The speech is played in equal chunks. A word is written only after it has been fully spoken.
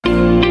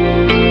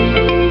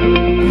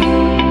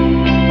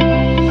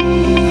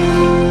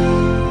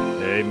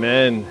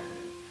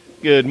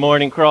Good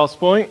morning, Cross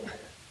Point.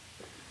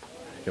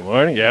 Good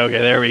morning. Yeah, okay,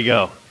 there we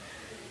go.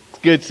 It's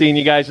good seeing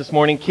you guys this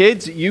morning.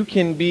 Kids, you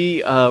can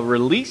be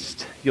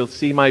released. You'll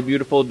see my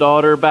beautiful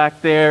daughter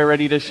back there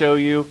ready to show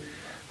you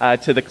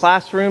to the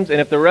classrooms.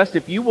 And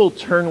if you will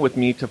turn with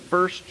me to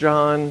 1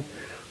 John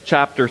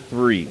chapter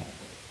 3.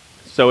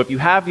 So if you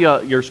have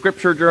your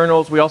scripture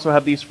journals, we also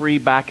have these free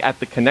back at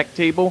the Connect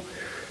table.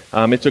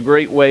 It's a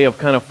great way of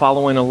kind of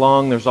following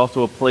along. There's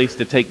also a place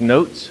to take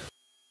notes.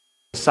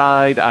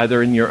 Side,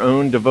 either in your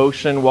own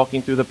devotion,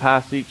 walking through the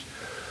passage,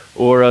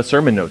 or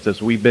sermon notes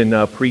as we've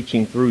been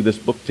preaching through this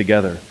book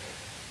together.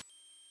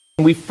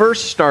 When we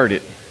first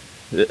started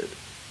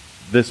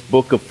this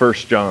book of 1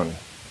 John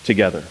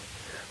together,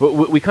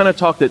 we kind of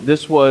talked that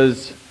this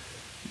was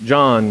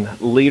John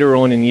later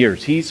on in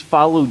years. He's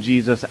followed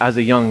Jesus as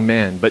a young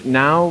man, but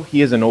now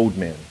he is an old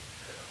man.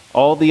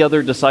 All the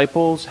other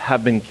disciples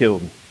have been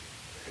killed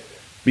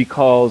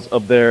because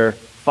of their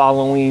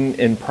following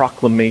and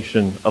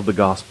proclamation of the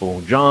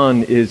gospel.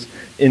 John is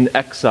in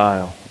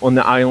exile on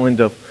the island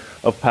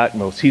of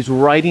Patmos. He's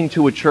writing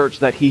to a church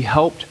that he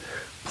helped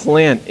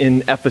plant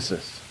in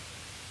Ephesus,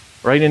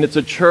 right? And it's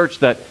a church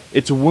that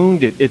it's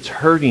wounded, it's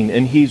hurting,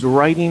 and he's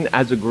writing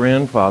as a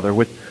grandfather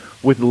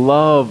with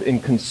love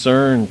and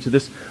concern to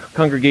this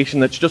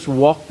congregation that's just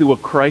walked through a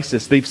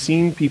crisis. They've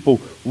seen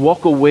people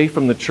walk away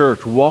from the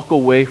church, walk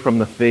away from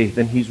the faith,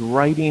 and he's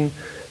writing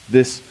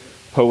this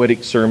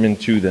poetic sermon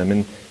to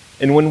them.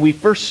 And when we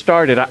first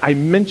started, I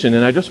mentioned,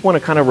 and I just want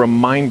to kind of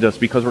remind us,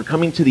 because we're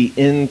coming to the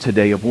end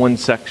today of one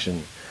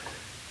section,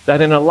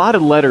 that in a lot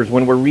of letters,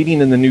 when we're reading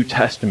in the New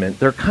Testament,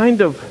 they're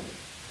kind of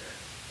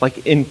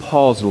like in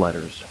Paul's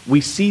letters. We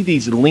see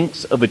these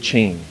links of a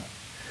chain,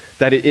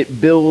 that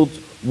it builds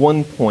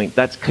one point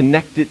that's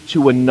connected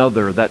to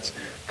another, that's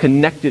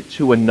connected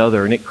to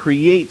another, and it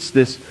creates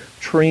this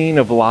train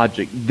of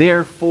logic.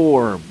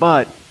 Therefore,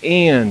 but,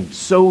 and,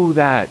 so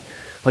that.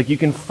 Like you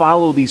can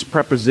follow these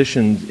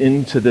prepositions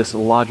into this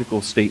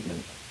logical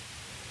statement.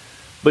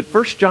 But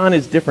 1 John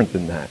is different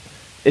than that.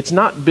 It's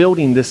not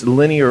building this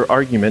linear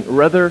argument.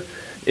 Rather,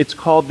 it's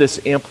called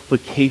this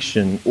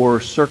amplification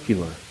or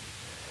circular.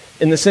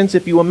 In the sense,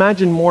 if you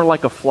imagine more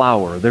like a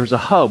flower, there's a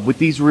hub with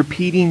these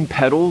repeating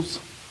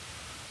petals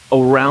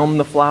around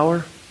the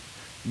flower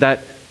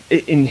that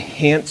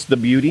enhance the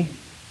beauty.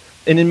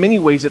 And in many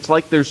ways, it's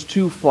like there's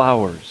two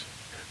flowers,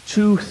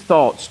 two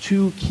thoughts,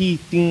 two key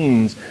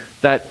themes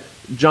that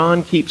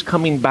John keeps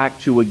coming back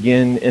to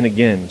again and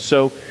again.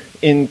 So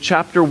in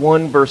chapter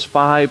 1, verse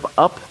 5,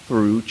 up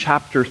through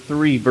chapter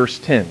 3, verse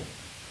 10,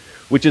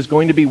 which is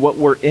going to be what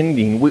we're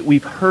ending,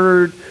 we've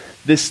heard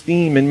this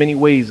theme in many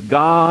ways.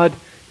 God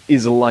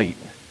is light,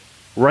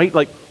 right?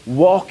 Like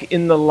walk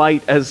in the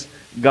light as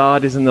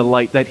God is in the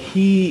light, that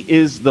he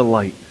is the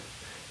light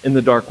in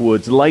the dark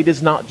woods. Light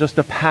is not just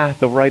a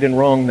path of right and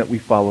wrong that we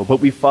follow, but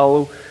we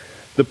follow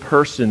the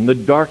person. The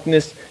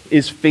darkness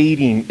is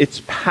fading.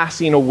 It's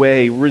passing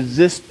away.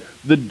 Resist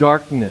the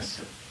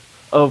darkness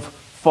of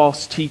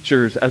false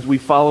teachers as we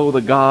follow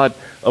the God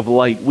of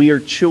light. We are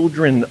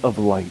children of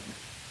light.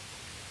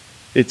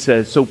 It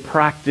says, so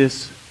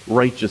practice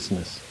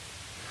righteousness.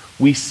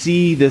 We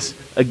see this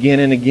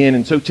again and again.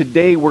 And so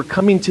today we're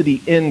coming to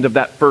the end of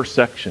that first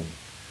section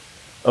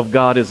of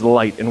God is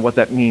light and what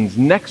that means.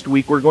 Next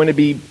week we're going to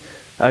be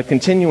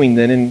continuing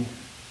then in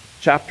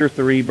chapter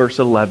 3, verse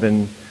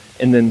 11,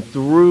 and then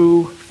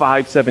through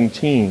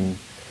 5:17,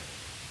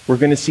 we're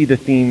going to see the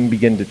theme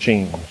begin to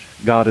change.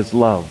 God is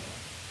love.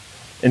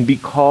 And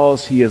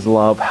because he is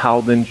love,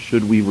 how then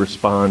should we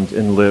respond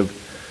and live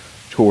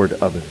toward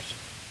others?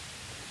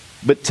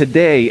 But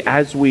today,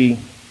 as we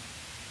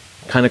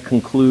kind of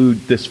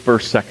conclude this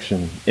first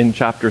section in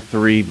chapter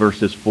 3,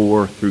 verses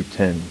 4 through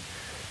 10,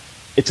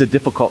 it's a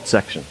difficult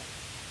section.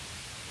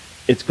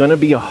 It's going to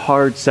be a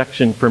hard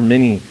section for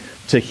many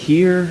to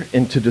hear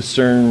and to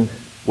discern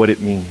what it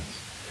means.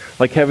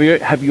 Like, have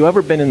you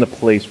ever been in the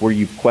place where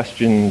you've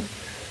questioned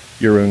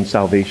your own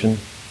salvation?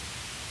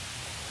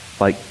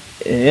 Like,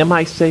 am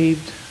I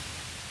saved?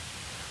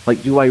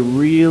 Like, do I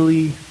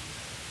really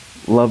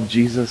love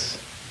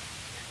Jesus?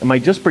 Am I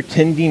just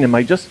pretending? Am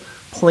I just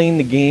playing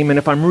the game? And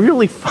if I'm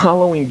really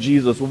following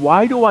Jesus,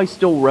 why do I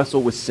still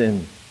wrestle with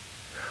sin?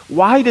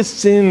 Why does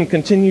sin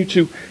continue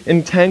to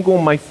entangle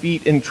my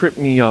feet and trip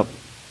me up?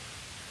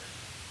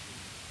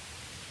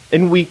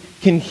 And we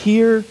can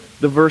hear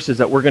the verses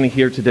that we're going to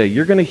hear today.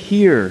 You're going to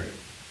hear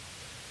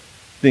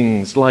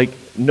things like,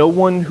 no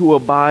one who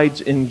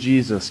abides in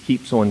Jesus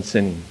keeps on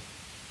sinning.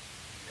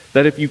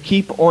 That if you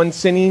keep on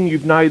sinning,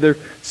 you've neither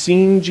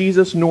seen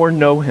Jesus nor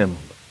know him.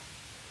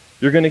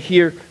 You're going to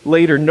hear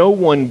later, no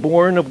one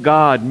born of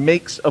God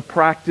makes a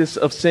practice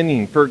of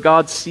sinning, for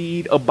God's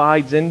seed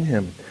abides in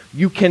him.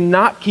 You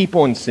cannot keep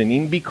on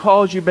sinning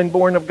because you've been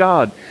born of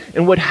God.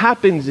 And what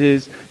happens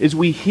is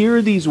we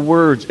hear these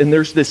words and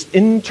there's this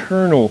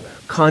internal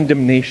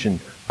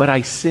condemnation. But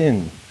I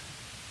sin.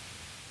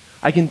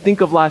 I can think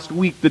of last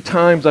week the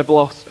times I've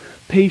lost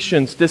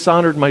patience,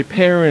 dishonored my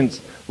parents,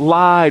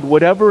 lied,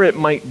 whatever it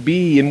might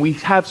be. And we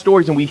have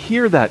stories and we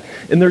hear that.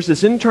 And there's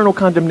this internal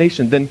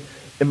condemnation. Then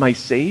am I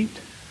saved?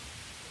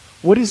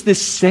 What is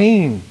this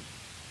saying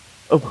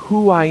of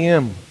who I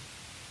am?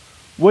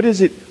 What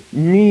does it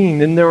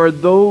mean? And there are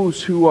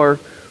those who are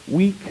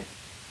weak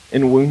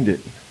and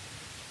wounded.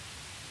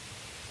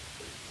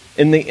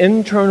 And the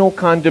internal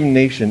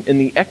condemnation and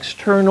the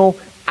external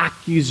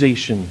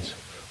accusations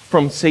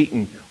from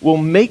Satan will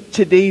make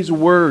today's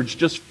words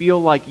just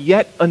feel like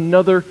yet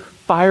another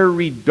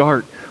fiery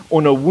dart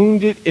on a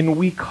wounded and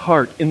weak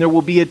heart. And there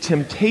will be a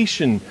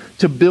temptation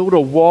to build a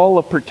wall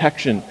of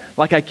protection.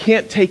 Like, I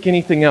can't take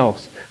anything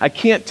else. I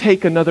can't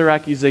take another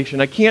accusation.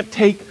 I can't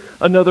take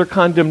another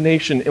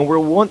condemnation. And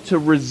we'll want to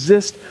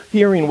resist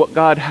hearing what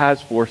God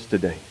has for us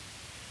today,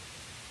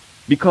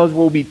 because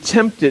we'll be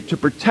tempted to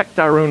protect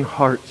our own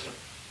hearts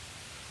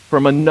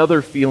from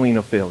another feeling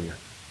of failure.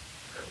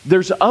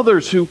 There's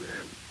others who,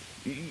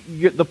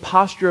 the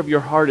posture of your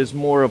heart is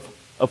more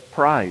of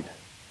pride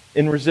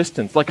and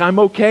resistance. Like, I'm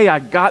okay, I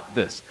got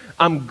this.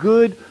 I'm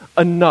good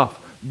enough.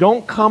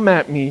 Don't come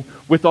at me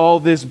with all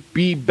this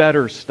be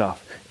better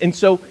stuff. And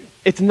so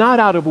it's not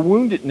out of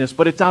woundedness,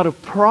 but it's out of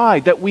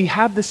pride that we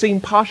have the same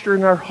posture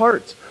in our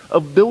hearts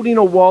of building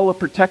a wall of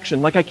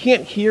protection. Like, I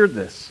can't hear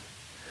this.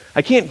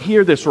 I can't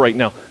hear this right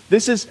now.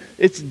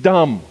 It's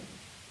dumb.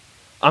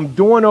 I'm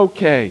doing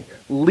okay.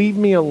 Leave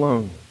me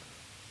alone.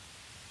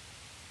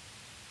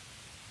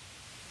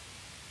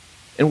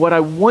 And what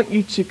I want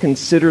you to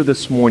consider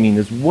this morning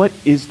is, what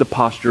is the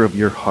posture of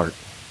your heart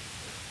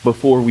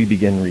before we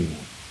begin reading?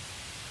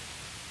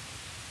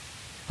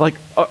 Like,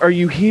 are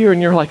you here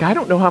and you're like, I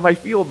don't know how I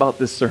feel about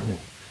this sermon.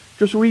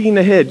 Just reading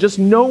ahead, just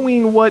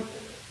knowing what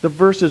the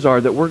verses are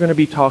that we're going to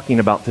be talking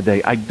about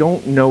today. I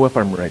don't know if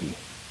I'm ready.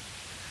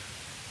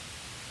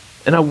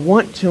 And I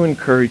want to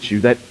encourage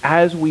you that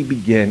as we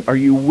begin, are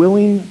you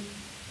willing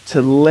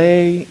to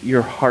lay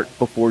your heart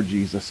before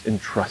Jesus and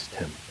trust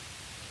him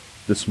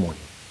this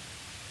morning?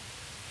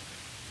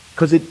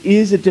 Because it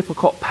is a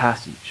difficult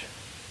passage,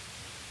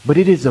 but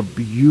it is a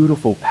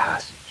beautiful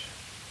passage.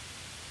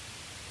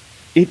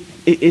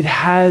 It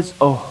has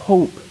a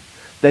hope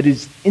that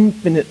is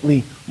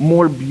infinitely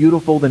more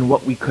beautiful than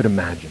what we could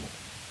imagine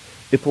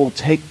if we'll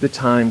take the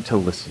time to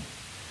listen.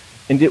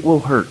 And it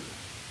will hurt.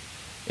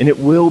 And it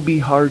will be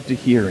hard to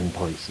hear in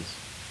places.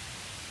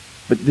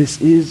 But this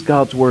is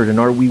God's word, and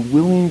are we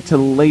willing to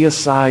lay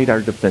aside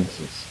our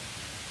defenses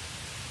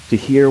to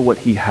hear what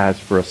he has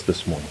for us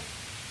this morning?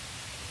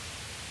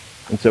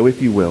 And so,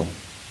 if you will,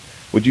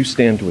 would you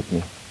stand with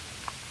me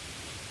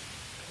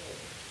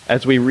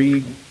as we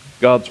read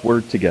God's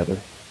word together?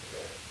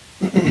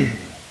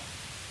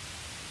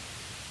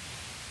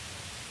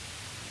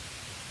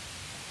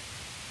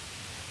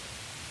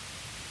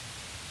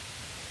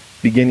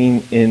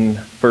 Beginning in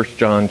 1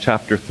 John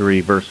chapter 3,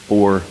 verse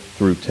 4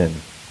 through 10.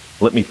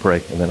 Let me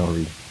pray, and then I'll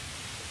read.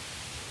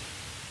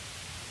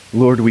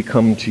 Lord, we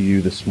come to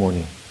you this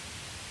morning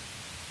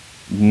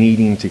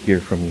needing to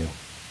hear from you.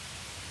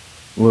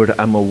 Lord,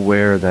 I'm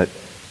aware that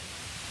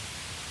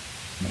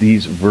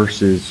these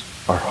verses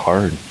are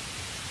hard.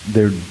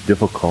 They're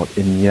difficult,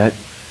 and yet,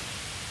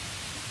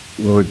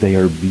 Lord, they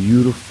are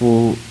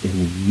beautiful and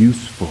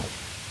useful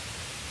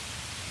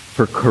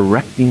for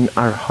correcting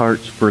our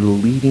hearts, for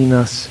leading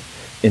us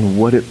in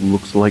what it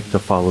looks like to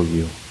follow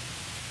you.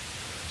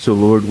 So,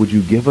 Lord, would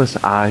you give us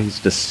eyes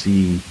to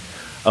see,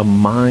 a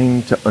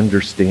mind to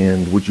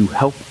understand? Would you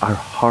help our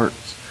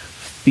hearts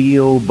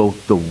feel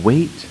both the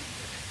weight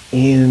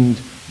and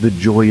the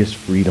joyous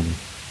freedom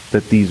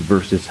that these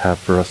verses have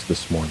for us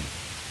this morning?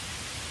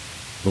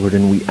 Lord,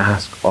 and we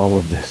ask all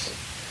of this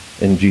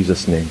in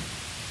Jesus' name.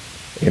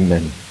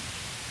 Amen.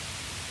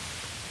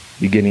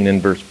 Beginning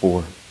in verse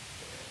 4.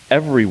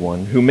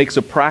 Everyone who makes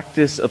a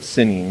practice of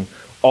sinning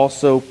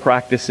also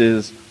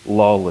practices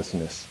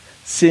lawlessness.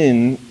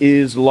 Sin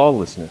is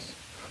lawlessness.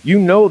 You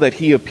know that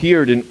he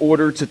appeared in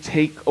order to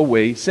take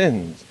away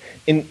sins,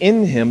 and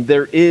in him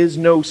there is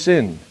no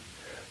sin.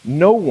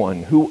 No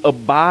one who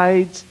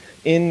abides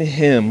in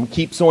him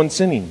keeps on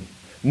sinning.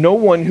 No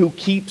one who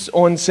keeps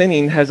on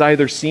sinning has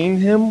either seen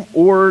him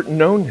or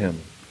known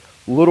him.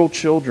 Little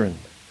children,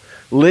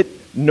 let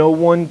no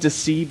one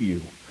deceive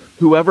you.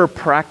 Whoever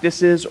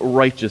practices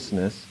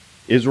righteousness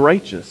is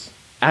righteous,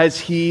 as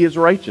he is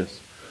righteous.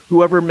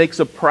 Whoever makes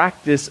a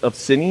practice of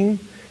sinning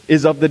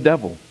is of the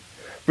devil.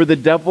 For the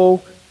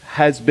devil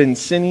has been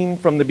sinning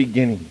from the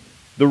beginning.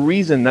 The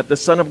reason that the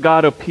Son of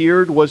God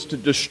appeared was to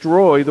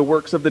destroy the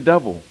works of the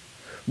devil.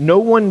 No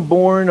one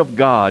born of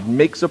God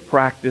makes a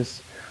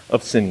practice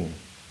of sinning.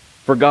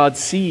 For God's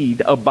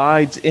seed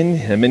abides in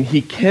him, and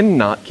he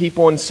cannot keep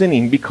on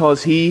sinning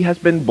because he has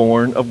been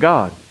born of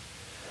God.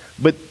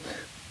 But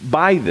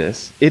by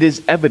this it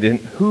is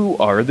evident who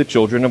are the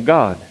children of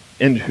God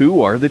and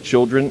who are the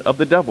children of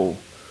the devil.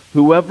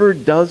 Whoever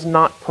does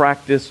not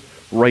practice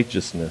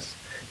righteousness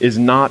is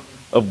not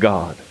of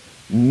God,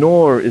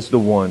 nor is the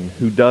one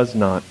who does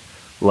not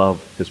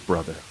love his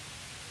brother.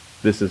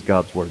 This is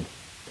God's word.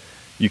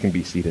 You can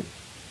be seated.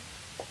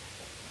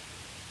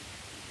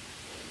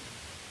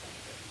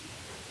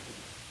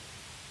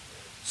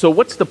 So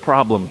what's the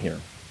problem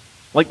here?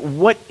 Like,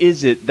 what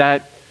is it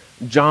that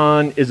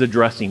John is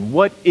addressing?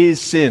 What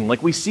is sin?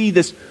 Like, we see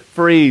this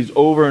phrase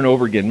over and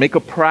over again. Make a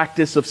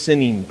practice of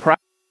sinning.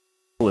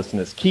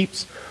 Practicelessness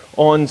keeps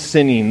on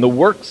sinning. The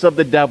works of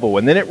the devil.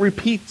 And then it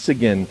repeats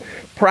again.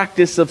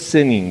 Practice of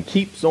sinning.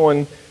 Keeps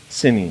on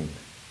sinning.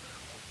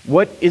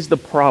 What is the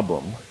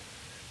problem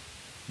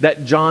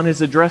that John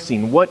is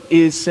addressing? What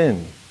is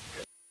sin?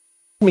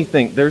 Let me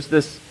think. There's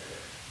this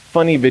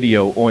funny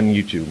video on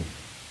YouTube.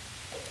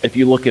 If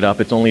you look it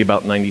up, it's only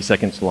about 90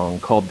 seconds long,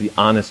 called The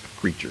Honest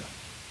Preacher.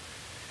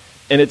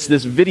 And it's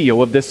this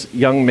video of this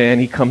young man.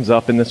 He comes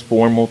up in this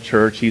formal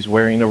church. He's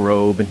wearing a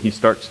robe and he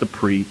starts to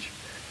preach.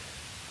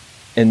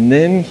 And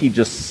then he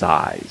just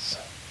sighs.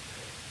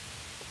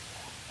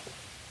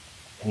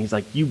 And he's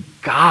like, you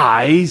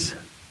guys,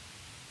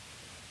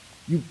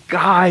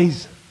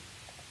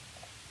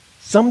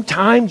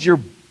 sometimes you're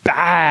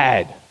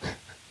bad.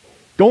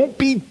 Don't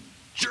be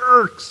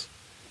jerks.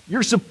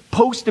 You're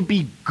supposed to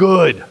be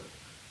good.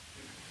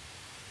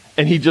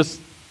 And he just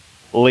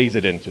lays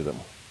it into them.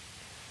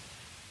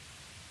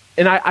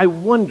 And I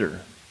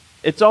wonder,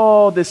 it's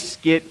all this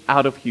skit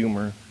out of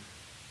humor.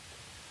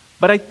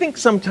 But I think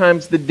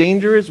sometimes the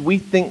danger is we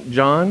think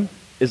John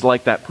is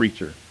like that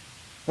preacher.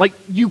 Like,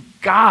 you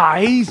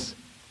guys,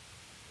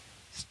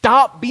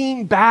 stop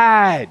being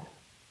bad.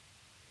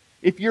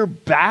 If you're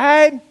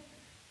bad,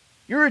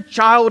 you're a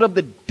child of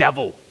the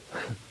devil.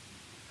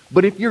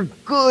 But if you're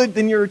good,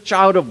 then you're a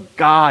child of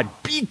God.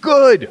 Be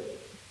good.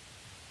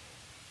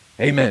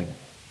 Amen.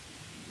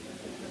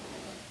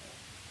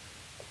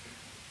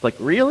 Like,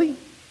 really?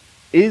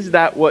 Is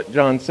that what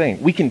John's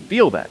saying? We can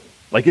feel that.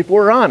 Like, if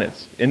we're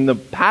honest, in the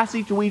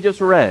passage we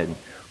just read,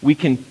 we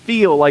can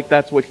feel like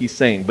that's what he's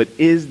saying. But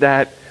is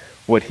that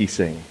what he's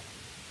saying?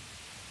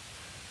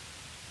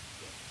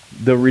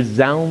 The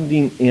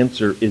resounding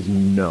answer is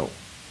no.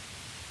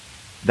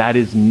 That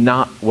is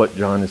not what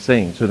John is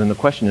saying. So then the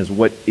question is,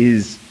 what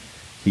is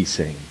he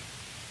saying?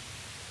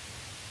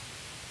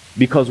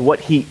 Because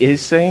what he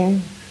is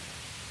saying,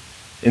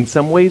 in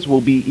some ways,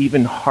 will be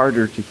even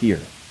harder to hear.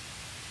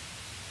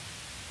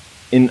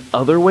 In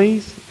other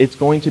ways, it's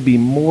going to be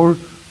more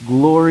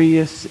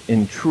glorious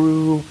and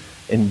true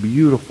and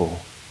beautiful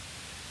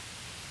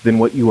than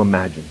what you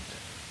imagined.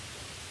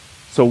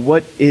 So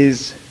what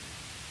is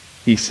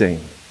he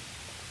saying?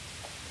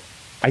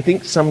 I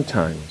think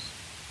sometimes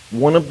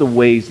one of the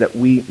ways that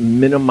we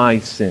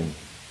minimize sin,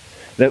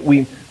 that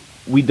we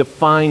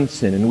define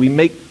sin and we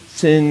make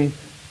sin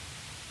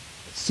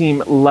seem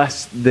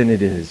less than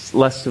it is,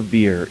 less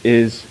severe,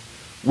 is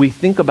we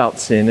think about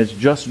sin as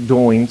just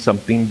doing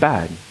something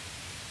bad.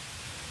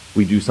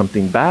 We do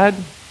something bad,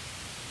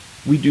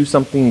 we do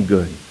something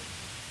good.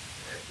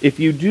 If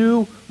you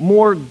do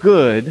more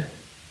good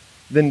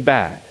than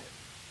bad,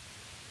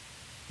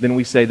 then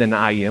we say, then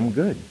I am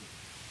good.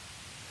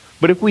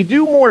 But if we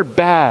do more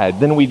bad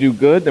than we do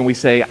good, then we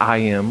say, I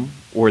am,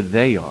 or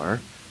they are,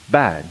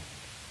 bad.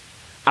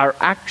 Our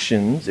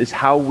actions is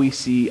how we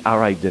see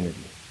our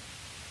identity.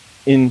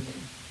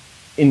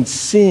 In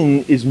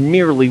sin is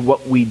merely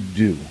what we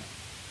do.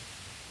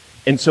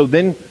 And so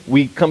then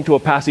we come to a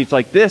passage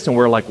like this and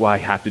we're like, well, I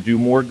have to do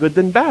more good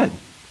than bad.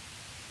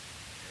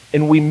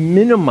 And we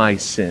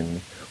minimize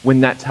sin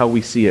when that's how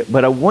we see it.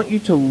 But I want you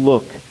to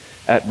look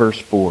at verse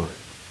 4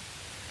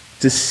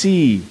 to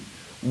see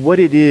what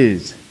it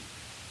is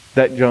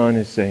that John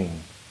is saying.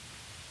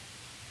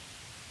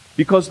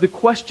 Because the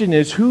question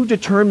is, who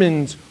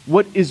determines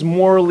what is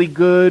morally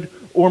good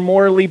or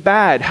morally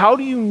bad? How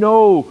do you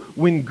know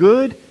when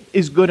good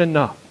is good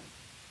enough?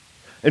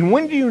 And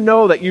when do you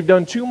know that you've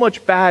done too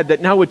much bad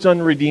that now it's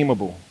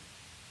unredeemable?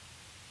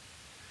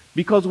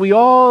 Because we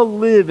all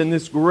live in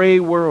this gray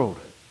world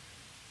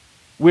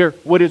where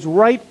what is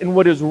right and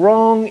what is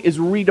wrong is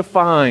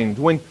redefined.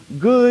 When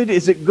good,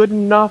 is it good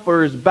enough,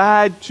 or is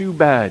bad too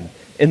bad?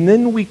 And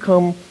then we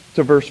come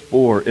to verse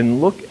 4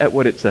 and look at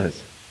what it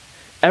says.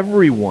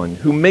 Everyone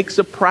who makes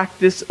a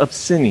practice of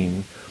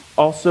sinning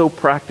also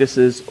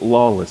practices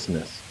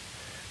lawlessness.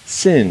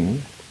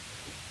 Sin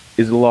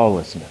is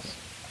lawlessness.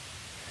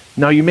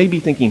 Now you may be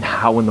thinking,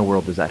 how in the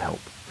world does that help?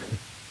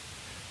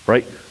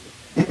 Right?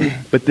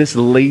 But this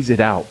lays it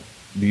out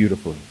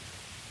beautifully.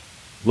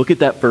 Look at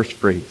that first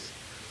phrase.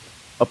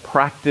 A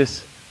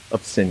practice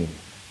of sinning.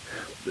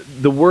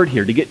 The word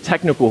here, to get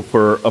technical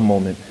for a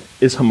moment,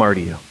 is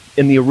hamartia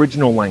in the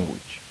original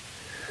language.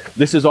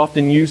 This is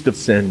often used of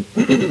sin,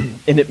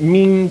 and it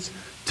means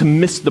to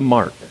miss the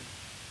mark,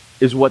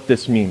 is what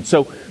this means.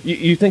 So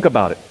you think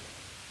about it.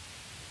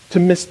 To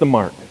miss the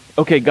mark.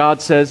 Okay,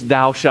 God says,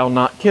 thou shalt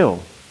not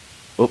kill.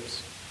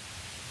 Oops.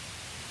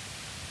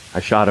 I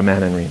shot a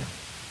man in Reno.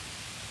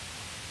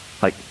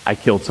 Like, I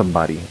killed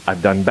somebody.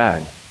 I've done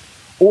bad.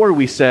 Or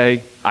we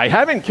say, I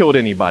haven't killed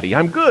anybody.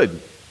 I'm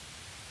good.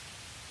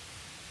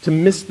 To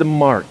miss the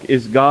mark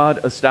is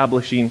God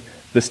establishing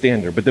the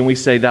standard. But then we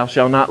say, thou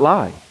shalt not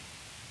lie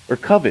or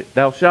covet.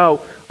 Thou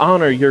shalt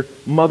honor your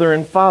mother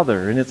and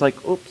father. And it's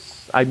like,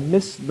 oops, I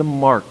missed the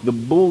mark, the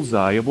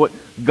bullseye of what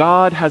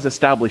God has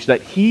established,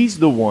 that he's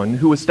the one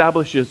who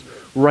establishes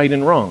right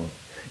and wrong.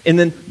 And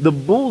then the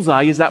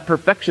bullseye is that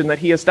perfection that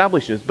he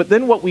establishes. But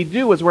then what we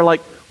do is we're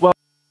like, well,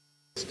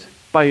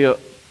 by a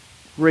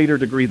greater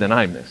degree than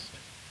I missed.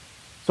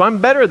 So I'm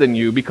better than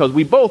you because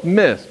we both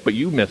missed, but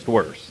you missed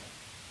worse.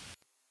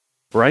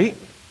 Right?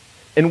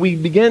 And we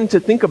begin to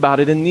think about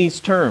it in these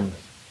terms.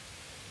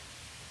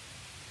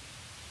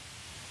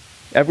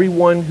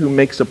 Everyone who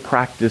makes a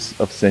practice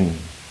of sinning,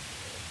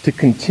 to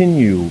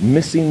continue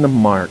missing the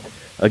mark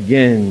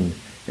again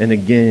and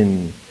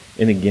again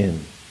and again.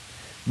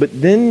 But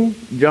then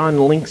John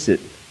links it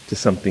to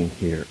something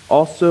here.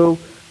 Also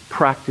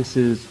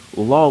practices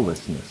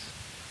lawlessness.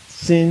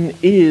 Sin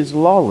is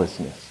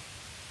lawlessness.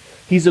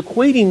 He's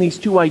equating these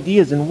two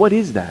ideas, and what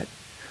is that?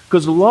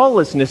 Because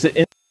lawlessness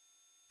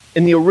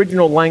in the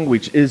original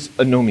language is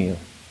anomia.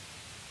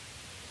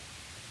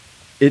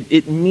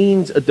 It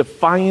means a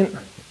defiant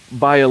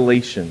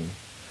violation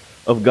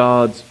of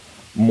God's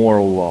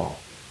moral law.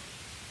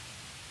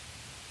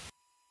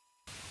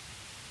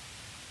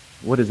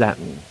 What does that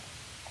mean?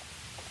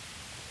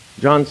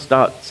 John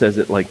Stott says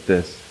it like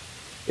this: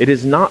 it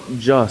is not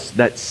just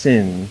that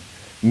sin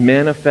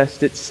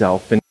manifests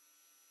itself in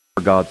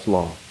God's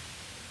law,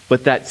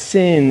 but that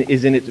sin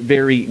is in its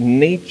very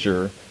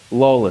nature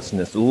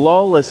lawlessness.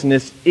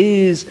 Lawlessness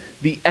is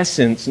the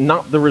essence,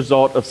 not the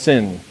result of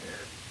sin.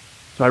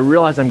 So I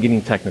realize I'm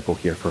getting technical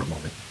here for a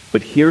moment,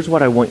 but here's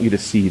what I want you to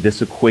see.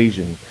 This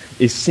equation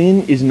is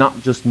sin is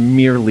not just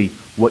merely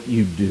what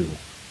you do,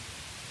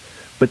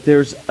 but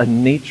there's a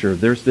nature,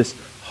 there's this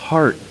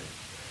heart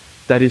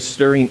that is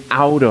stirring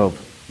out of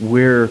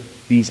where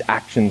these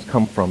actions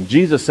come from.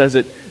 Jesus says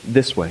it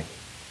this way: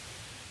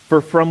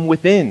 for from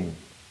within,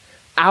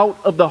 out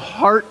of the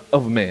heart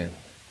of man,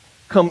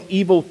 come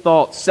evil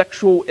thoughts,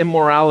 sexual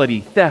immorality,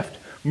 theft,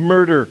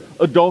 murder,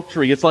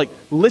 adultery. It's like,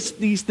 list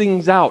these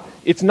things out.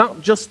 It's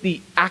not just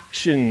the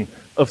action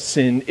of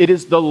sin, it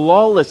is the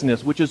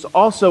lawlessness, which is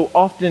also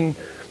often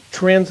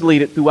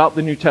translated throughout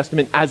the New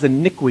Testament as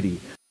iniquity.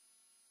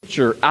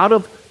 Out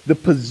of the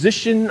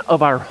position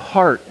of our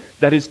heart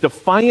that is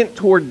defiant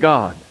toward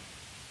God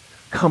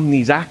come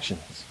these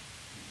actions.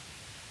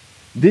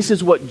 This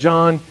is what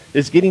John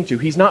is getting to.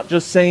 He's not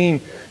just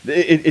saying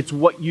it's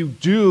what you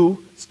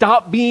do.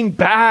 Stop being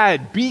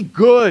bad. Be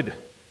good.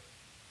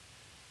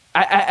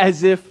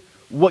 As if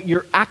what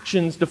your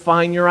actions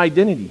define your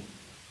identity.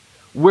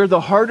 Where the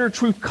harder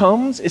truth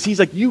comes is he's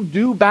like, you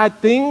do bad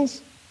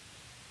things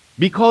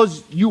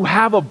because you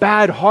have a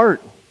bad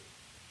heart.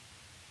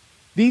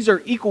 These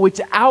are equal.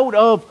 It's out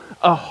of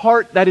a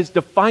heart that is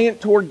defiant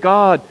toward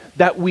God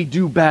that we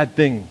do bad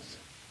things.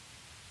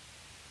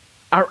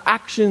 Our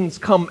actions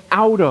come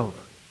out of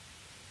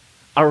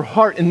our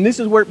heart, and this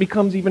is where it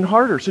becomes even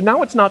harder. So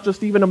now it's not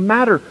just even a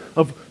matter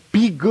of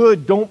be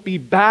good, don't be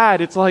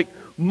bad. It's like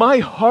my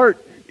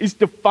heart is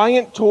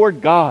defiant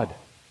toward God.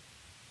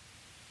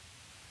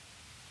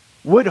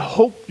 What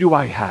hope do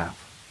I have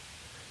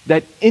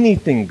that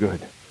anything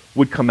good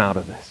would come out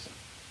of this?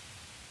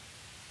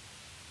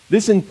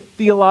 This, in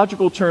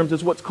theological terms,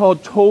 is what's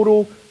called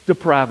total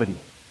depravity,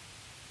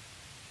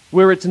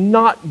 where it's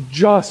not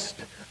just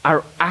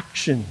our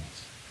actions,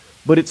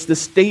 but it's the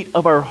state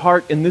of our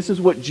heart. And this is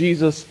what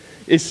Jesus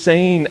is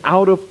saying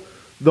out of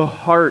the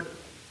heart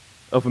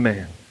of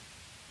man.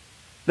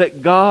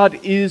 That God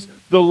is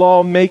the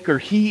lawmaker.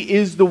 He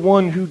is the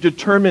one who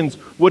determines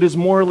what is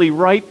morally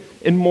right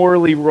and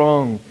morally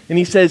wrong. And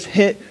he says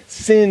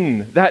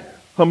sin, that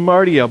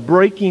hamartia,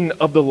 breaking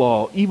of the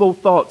law, evil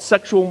thoughts,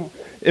 sexual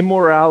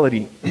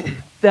immorality,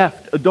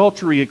 theft,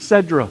 adultery,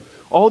 etc.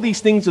 All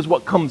these things is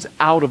what comes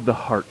out of the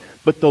heart.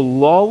 But the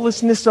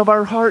lawlessness of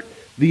our heart,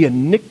 the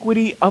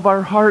iniquity of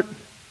our heart,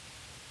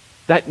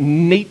 that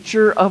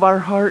nature of our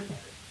heart,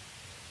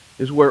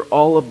 is where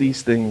all of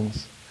these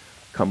things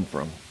come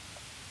from.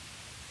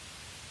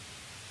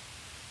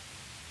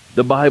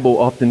 The Bible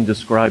often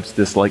describes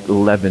this like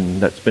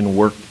leaven that's been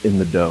worked in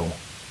the dough.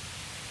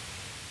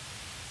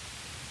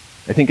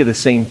 I think of the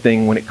same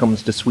thing when it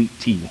comes to sweet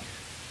tea.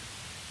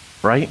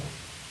 Right?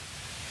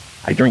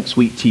 I drink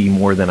sweet tea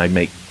more than I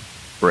make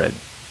bread.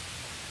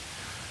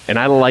 And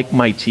I like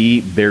my tea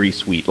very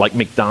sweet, like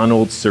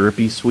McDonald's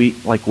syrupy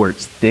sweet, like where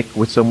it's thick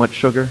with so much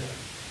sugar,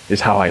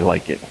 is how I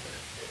like it.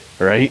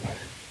 Right?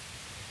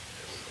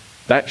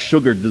 That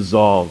sugar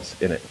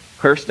dissolves in it.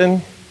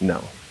 Kirsten,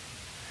 no.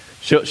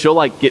 She'll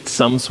like get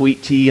some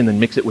sweet tea and then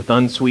mix it with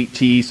unsweet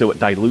tea so it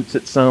dilutes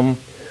it some.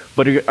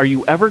 But are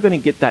you ever going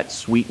to get that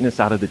sweetness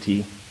out of the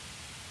tea?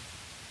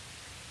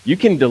 You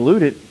can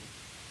dilute it,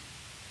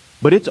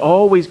 but it's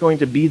always going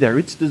to be there.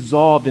 It's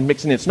dissolved and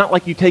mixing. It's not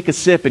like you take a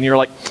sip and you're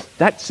like,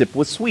 that sip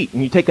was sweet.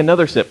 And you take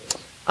another sip,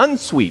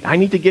 unsweet. I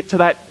need to get to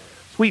that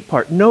sweet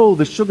part. No,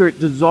 the sugar, it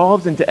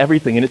dissolves into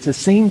everything. And it's the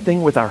same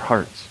thing with our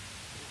hearts.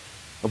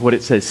 Of what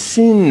it says,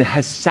 sin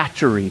has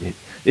saturated.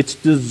 It's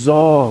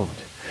dissolved.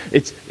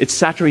 It's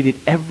saturated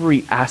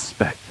every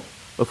aspect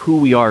of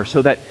who we are,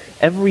 so that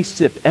every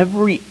sip,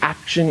 every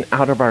action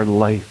out of our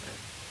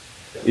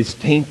life is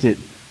tainted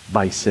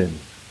by sin.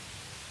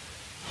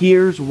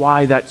 Here's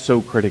why that's so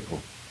critical.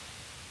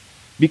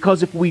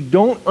 Because if we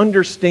don't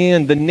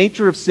understand the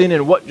nature of sin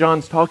and what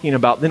John's talking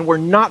about, then we're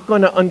not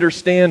going to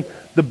understand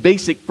the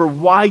basic for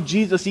why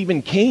Jesus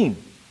even came.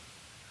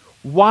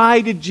 Why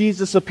did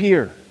Jesus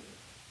appear?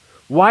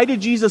 Why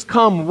did Jesus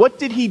come? What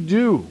did he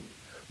do?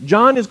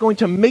 John is going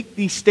to make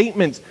these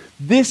statements.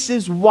 This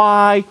is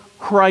why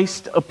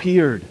Christ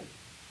appeared.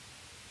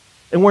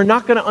 And we're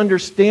not going to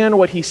understand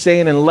what he's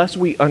saying unless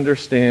we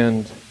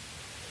understand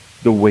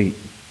the weight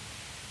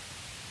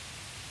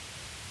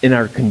in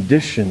our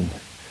condition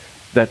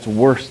that's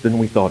worse than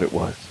we thought it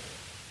was.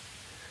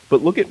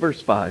 But look at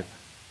verse 5.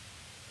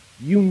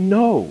 You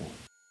know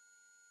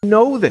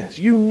this.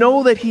 You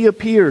know that he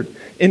appeared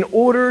in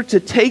order to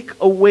take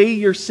away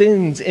your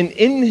sins, and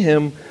in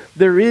him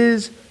there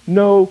is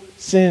no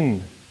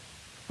sin.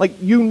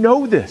 Like, you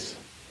know this.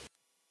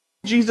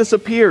 Jesus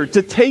appeared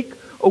to take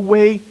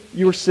away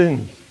your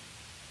sins.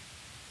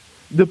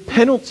 The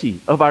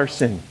penalty of our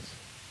sins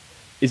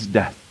is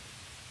death.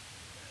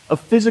 A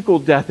physical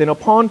death, and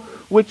upon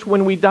which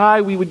when we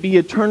die we would be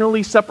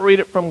eternally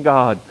separated from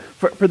God.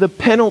 For the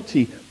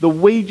penalty, the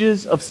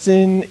wages of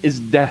sin is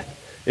death,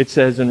 it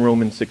says in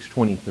Romans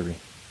 6:23.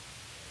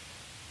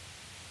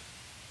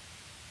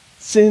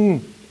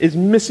 Sin is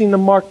missing the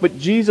mark, but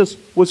Jesus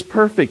was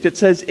perfect. It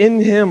says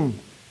in him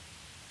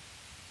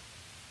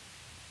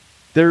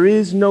there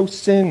is no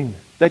sin,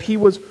 that he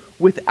was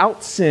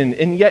without sin,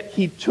 and yet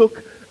he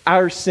took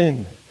our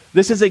sin.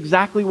 This is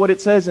exactly what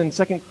it says in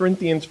 2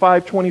 Corinthians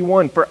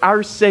 5:21. For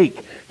our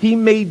sake, he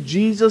made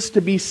Jesus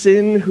to be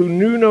sin who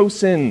knew no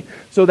sin,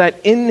 so that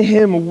in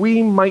him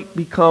we might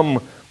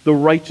become the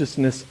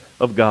righteousness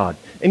of God.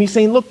 And he's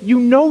saying, look, you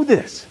know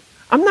this.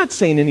 I'm not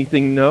saying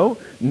anything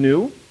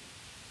new.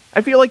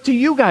 I feel like to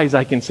you guys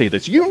I can say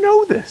this. You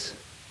know this.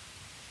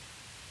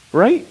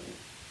 Right?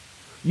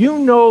 You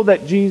know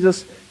that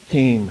Jesus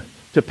came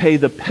to pay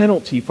the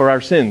penalty for our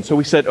sins. So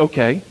we said,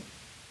 okay,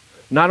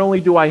 not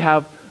only do I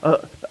have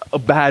a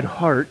bad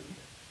heart,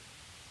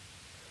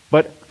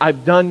 but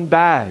I've done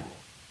bad.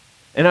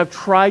 And I've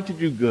tried to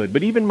do good,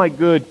 but even my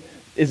good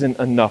isn't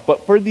enough.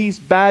 But for these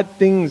bad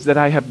things that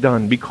I have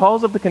done,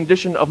 because of the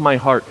condition of my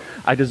heart,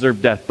 I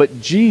deserve death.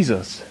 But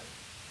Jesus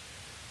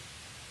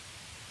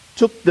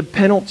took the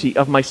penalty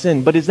of my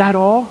sin. But is that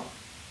all?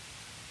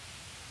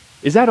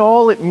 Is that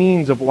all it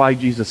means of why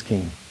Jesus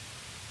came?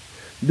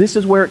 This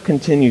is where it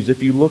continues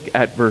if you look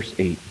at verse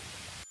 8.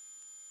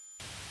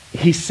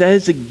 He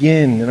says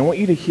again, and I want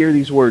you to hear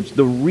these words,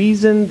 the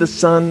reason the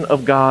Son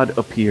of God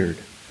appeared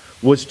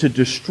was to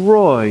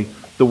destroy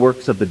the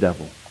works of the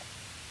devil.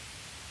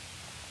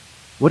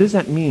 What does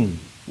that mean?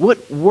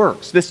 What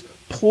works? This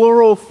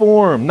plural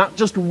form, not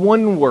just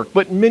one work,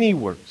 but many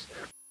works.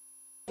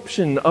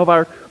 Of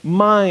our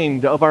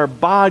mind, of our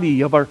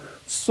body, of our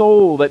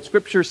soul, that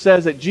Scripture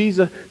says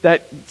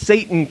that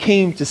Satan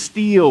came to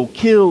steal,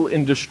 kill,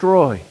 and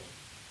destroy.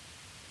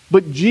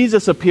 But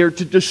Jesus appeared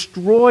to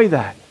destroy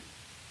that.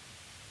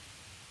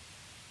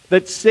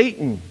 That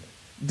Satan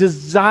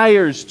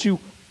desires to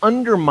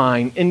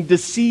undermine and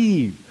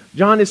deceive.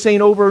 John is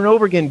saying over and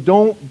over again,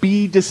 don't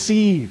be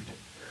deceived.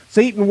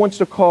 Satan wants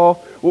to call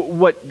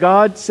what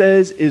God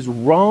says is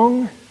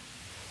wrong.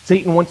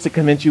 Satan wants to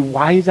convince you,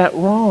 why is that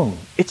wrong?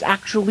 It's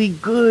actually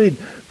good.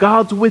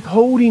 God's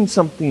withholding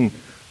something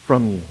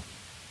from you.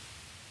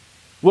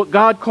 What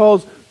God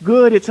calls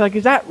good, it's like,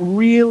 is that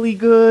really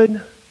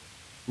good?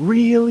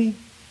 Really?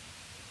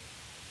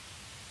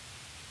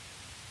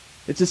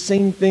 It's the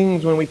same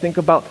things when we think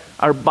about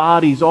our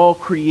bodies, all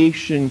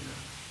creation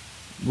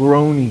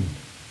groaning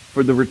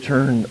for the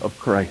return of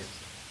Christ.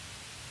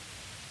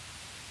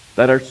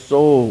 That our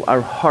soul,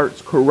 our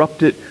hearts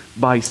corrupted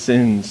by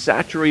sin,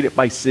 saturated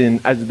by sin,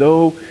 as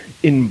though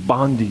in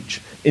bondage,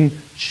 in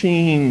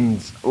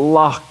chains,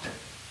 locked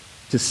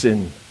to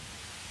sin.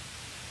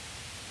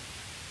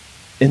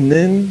 And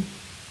then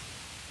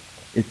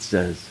it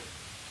says,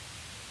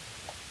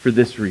 for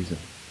this reason,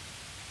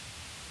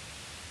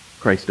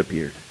 Christ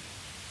appeared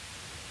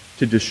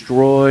to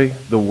destroy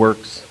the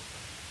works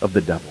of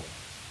the devil.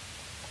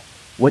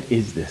 What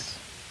is this?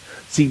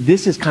 See,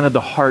 this is kind of the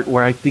heart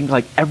where I think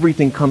like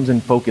everything comes in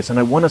focus. And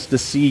I want us to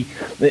see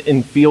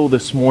and feel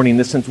this morning, in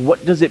this sense,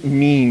 what does it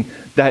mean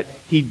that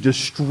he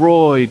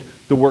destroyed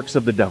the works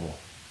of the devil?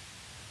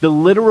 The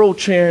literal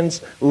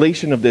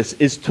translation of this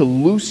is to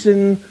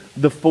loosen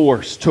the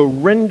force, to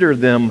render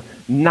them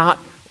not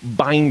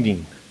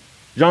binding.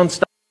 John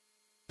Stott,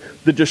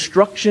 the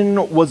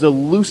destruction was a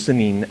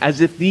loosening, as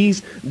if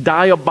these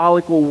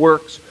diabolical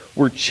works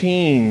were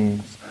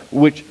chains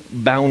which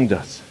bound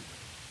us.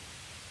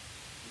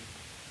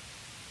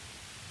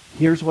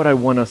 Here's what I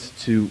want us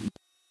to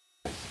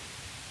do.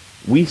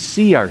 We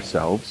see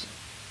ourselves.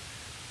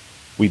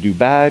 We do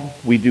bad,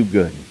 we do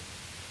good.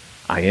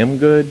 I am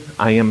good,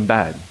 I am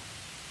bad.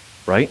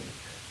 Right?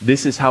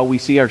 This is how we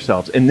see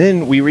ourselves. And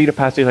then we read a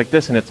passage like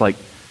this and it's like,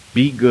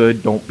 be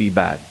good, don't be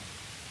bad.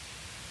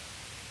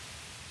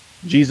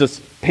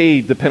 Jesus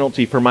paid the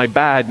penalty for my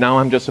bad, now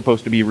I'm just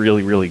supposed to be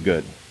really, really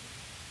good.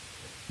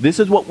 This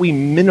is what we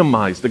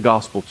minimize the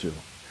gospel to.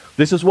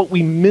 This is what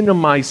we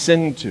minimize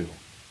sin to.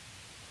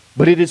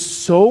 But it is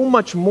so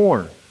much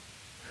more.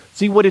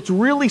 See, what it's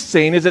really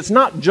saying is it's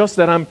not just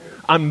that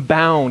I'm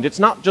bound. It's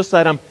not just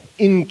that I'm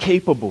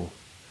incapable.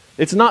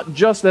 It's not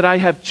just that I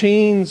have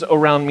chains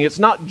around me. It's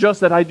not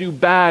just that I do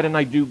bad and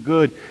I do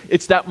good.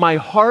 It's that my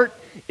heart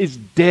is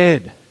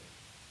dead.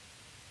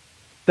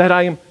 That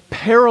I am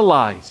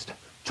paralyzed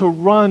to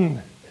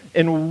run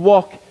and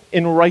walk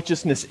in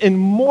righteousness. And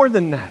more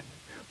than that,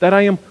 that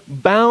I am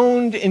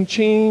bound and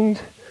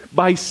chained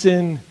by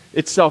sin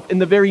itself.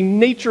 And the very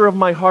nature of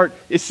my heart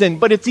is sin.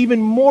 But it's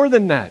even more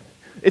than that.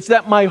 It's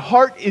that my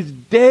heart is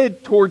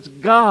dead towards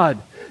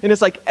God. And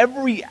it's like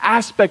every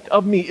aspect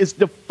of me is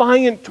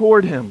defiant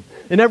toward Him.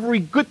 And every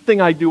good thing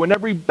I do and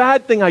every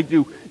bad thing I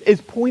do is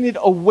pointed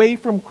away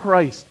from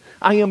Christ.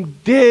 I am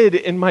dead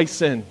in my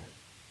sin.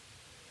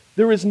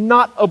 There is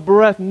not a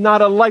breath,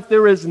 not a life.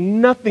 There is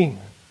nothing.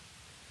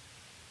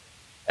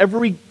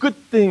 Every good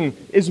thing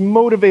is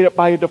motivated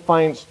by a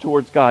defiance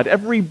towards God.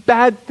 Every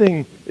bad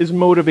thing is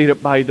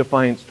motivated by a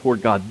defiance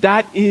toward God.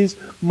 That is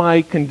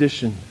my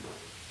condition.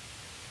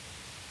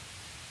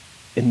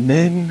 And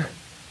then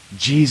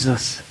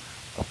Jesus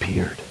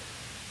appeared.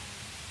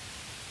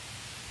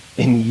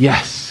 And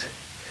yes,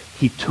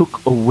 He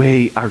took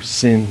away our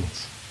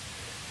sins.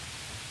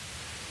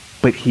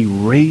 But He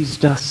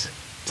raised us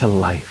to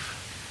life.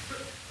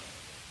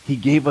 He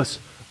gave us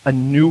a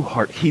new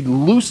heart. He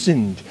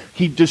loosened.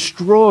 He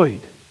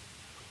destroyed.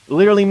 It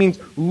literally means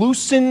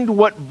loosened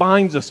what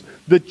binds us.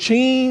 The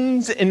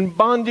chains and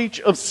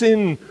bondage of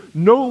sin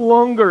no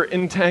longer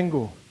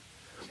entangle.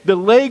 The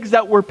legs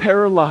that were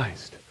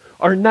paralyzed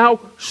are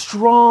now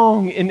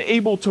strong and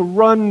able to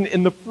run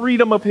in the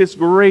freedom of His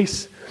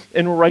grace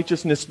and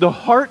righteousness. The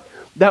heart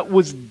that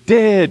was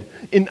dead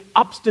and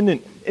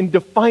obstinate and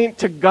defiant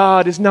to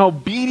God is now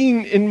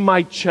beating in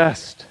my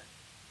chest.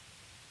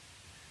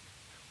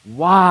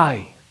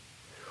 Why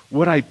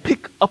would I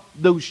pick up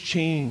those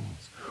chains?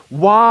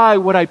 Why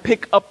would I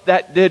pick up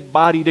that dead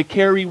body to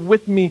carry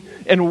with me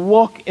and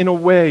walk in a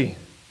way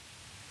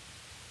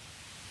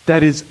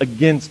that is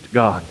against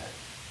God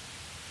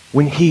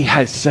when He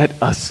has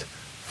set us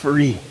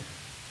free?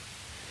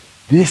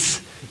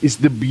 This is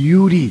the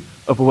beauty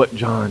of what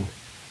John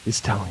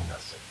is telling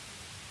us.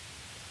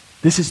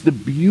 This is the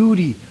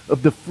beauty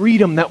of the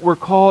freedom that we're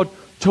called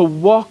to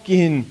walk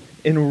in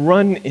and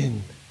run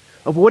in,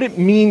 of what it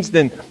means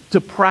then to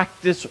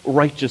practice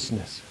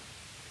righteousness.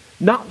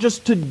 Not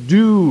just to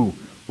do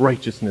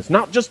righteousness,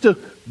 not just to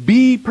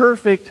be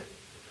perfect,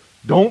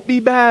 don't be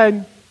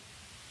bad.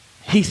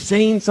 He's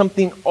saying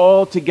something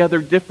altogether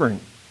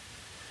different.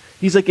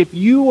 He's like, if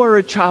you are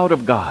a child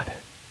of God,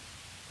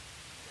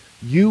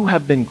 you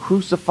have been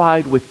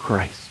crucified with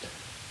Christ.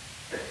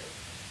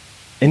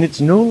 And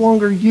it's no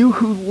longer you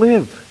who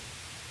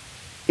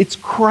live. It's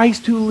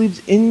Christ who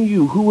lives in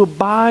you, who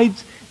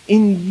abides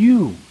in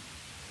you.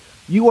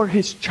 You are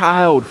His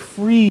child,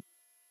 free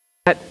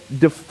from that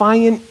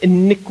defiant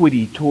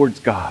iniquity towards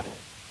God.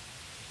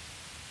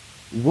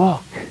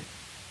 Walk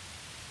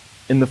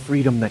in the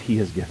freedom that He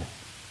has given.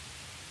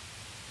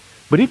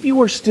 But if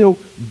you are still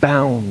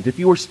bound, if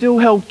you are still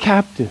held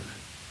captive,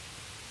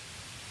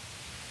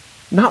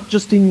 not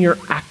just in your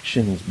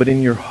actions, but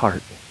in your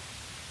heart,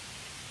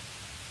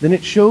 then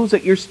it shows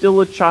that you're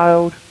still a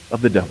child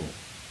of the devil.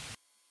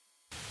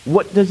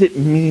 What does it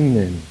mean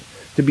then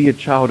to be a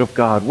child of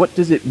God? What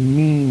does it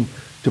mean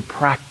to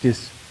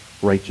practice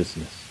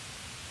righteousness?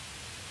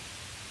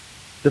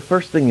 The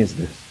first thing is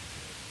this.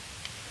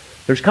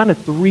 There's kind of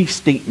three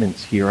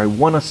statements here I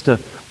want us to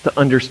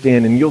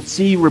understand, and you'll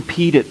see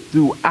repeated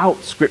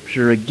throughout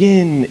Scripture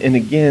again and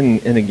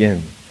again and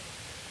again.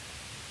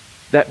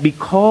 That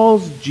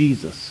because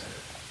Jesus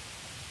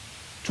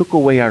took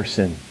away our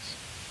sins,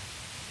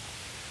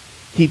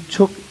 He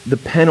took the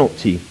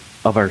penalty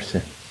of our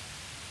sins.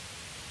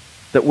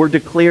 That we're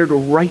declared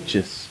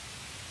righteous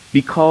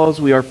because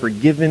we are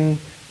forgiven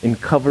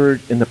and covered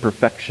in the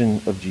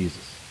perfection of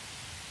Jesus.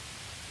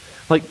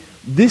 Like,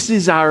 this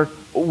is our,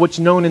 what's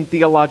known in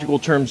theological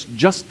terms,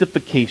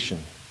 justification.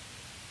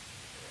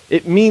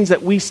 It means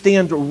that we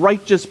stand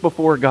righteous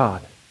before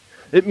God.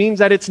 It means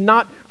that it's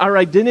not, our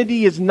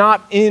identity is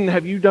not in,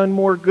 have you done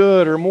more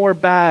good or more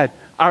bad?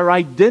 Our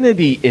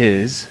identity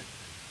is,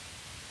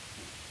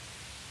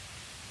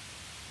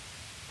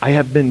 I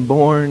have been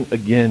born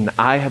again.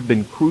 I have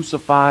been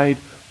crucified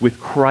with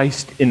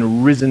Christ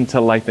and risen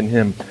to life in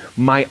Him.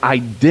 My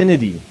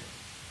identity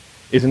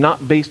is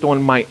not based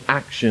on my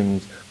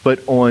actions, but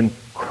on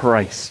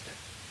Christ.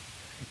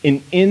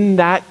 And in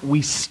that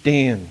we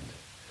stand.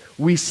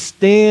 We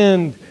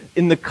stand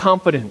in the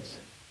confidence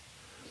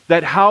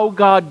that how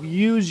God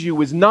views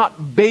you is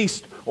not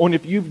based on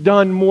if you've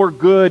done more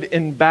good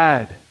and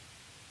bad.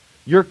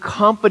 Your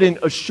confident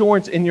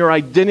assurance in your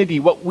identity,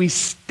 what we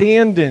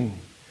stand in,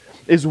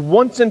 is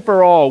once and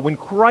for all, when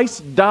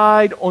Christ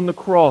died on the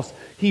cross,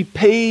 He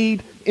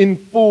paid in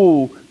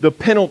full the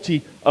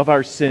penalty of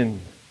our sin.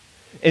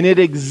 And it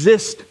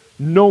exists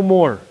no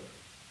more.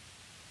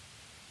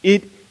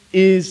 It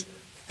is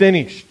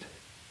finished.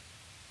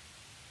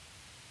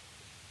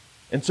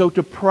 And so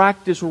to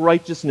practice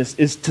righteousness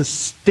is to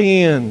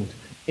stand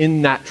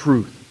in that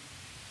truth.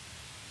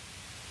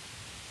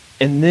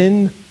 And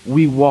then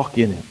we walk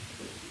in it.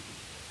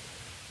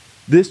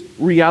 This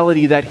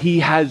reality that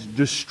he has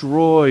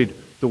destroyed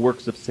the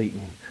works of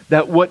Satan.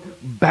 That what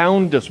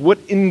bound us, what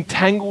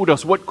entangled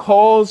us, what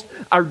caused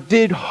our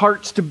dead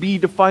hearts to be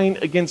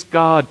defiant against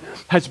God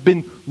has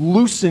been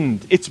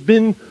loosened. It's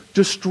been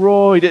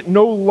destroyed. It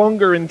no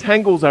longer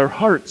entangles our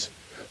hearts.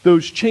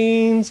 Those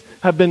chains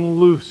have been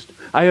loosed.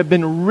 I have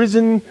been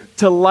risen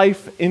to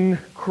life in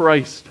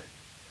Christ.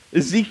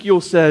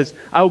 Ezekiel says,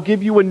 I'll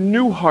give you a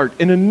new heart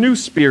and a new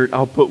spirit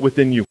I'll put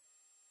within you.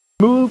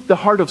 Moved the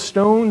heart of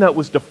stone that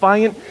was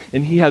defiant,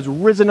 and he has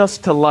risen us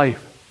to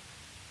life.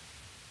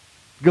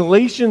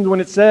 Galatians, when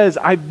it says,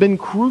 I've been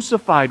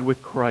crucified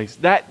with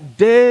Christ, that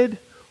dead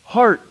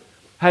heart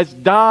has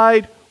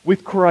died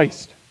with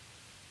Christ.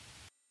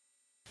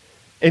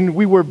 And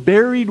we were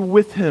buried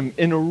with him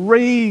and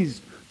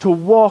raised to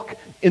walk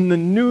in the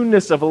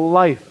newness of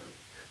life.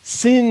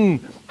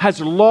 Sin has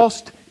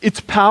lost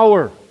its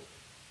power.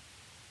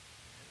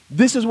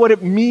 This is what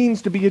it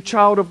means to be a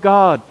child of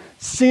God.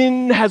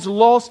 Sin has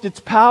lost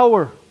its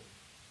power.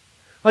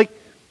 Like,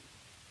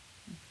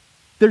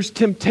 there's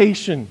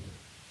temptation.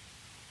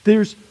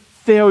 There's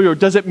failure.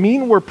 Does it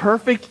mean we're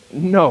perfect?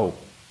 No.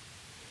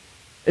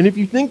 And if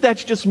you think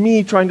that's just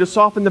me trying to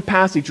soften the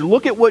passage,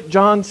 look at what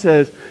John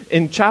says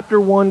in chapter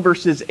 1,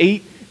 verses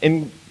 8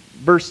 and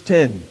verse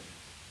 10.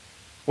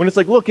 When it's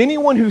like, look,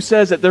 anyone who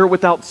says that they're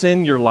without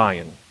sin, you're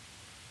lying.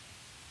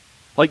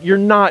 Like, you're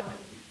not.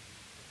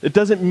 It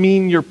doesn't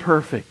mean you're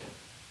perfect.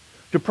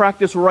 To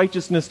practice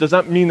righteousness does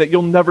not mean that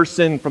you'll never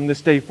sin from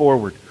this day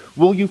forward.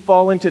 Will you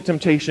fall into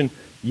temptation?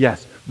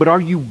 Yes. But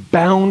are you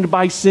bound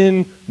by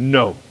sin?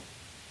 No.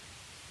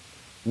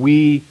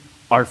 We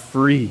are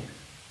free.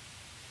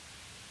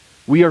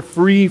 We are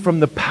free from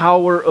the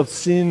power of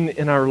sin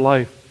in our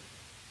life.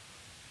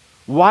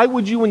 Why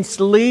would you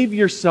enslave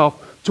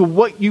yourself to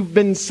what you've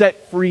been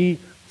set free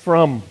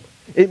from?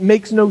 It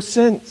makes no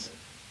sense.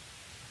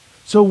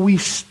 So we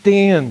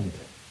stand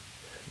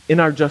in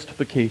our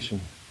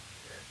justification,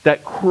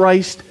 that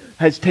Christ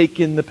has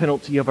taken the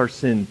penalty of our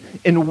sin,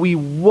 and we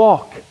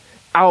walk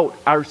out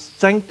our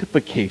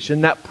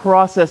sanctification, that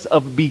process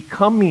of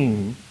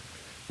becoming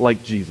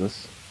like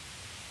Jesus.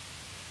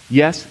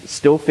 Yes,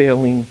 still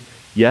failing.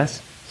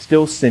 Yes,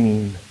 still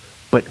sinning,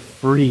 but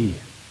free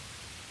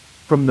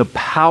from the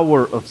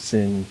power of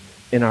sin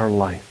in our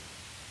life.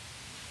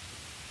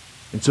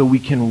 And so we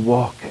can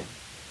walk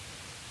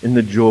in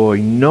the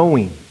joy,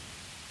 knowing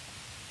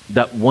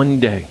that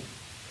one day,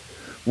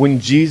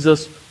 when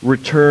Jesus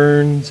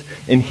returns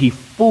and he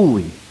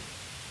fully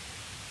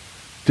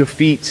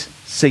defeats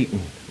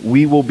Satan,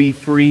 we will be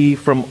free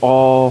from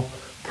all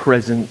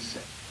presence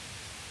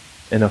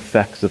and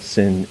effects of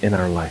sin in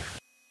our life.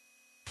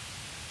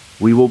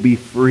 We will be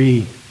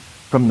free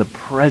from the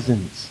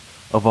presence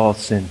of all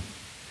sin.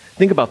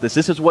 Think about this.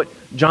 This is what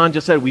John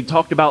just said. We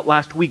talked about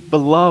last week.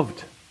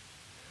 Beloved.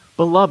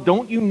 Beloved,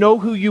 don't you know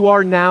who you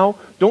are now?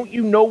 Don't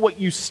you know what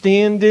you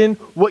stand in?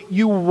 What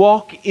you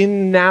walk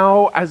in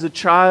now as a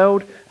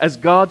child, as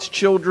God's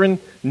children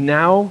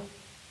now?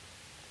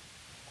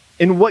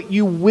 And what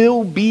you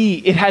will be,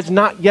 it has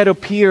not yet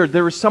appeared.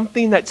 There is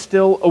something that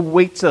still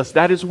awaits us.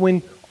 That is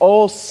when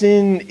all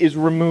sin is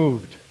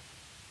removed.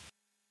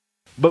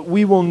 But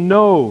we will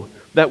know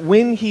that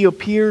when he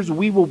appears,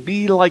 we will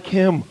be like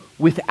him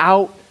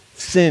without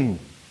sin.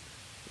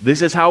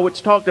 This is how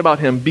it's talked about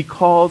him,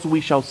 because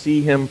we shall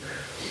see him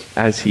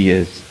as he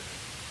is.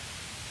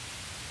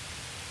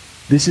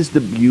 This is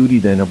the beauty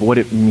then of what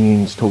it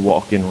means to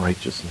walk in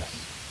righteousness.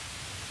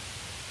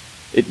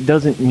 It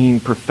doesn't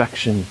mean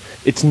perfection.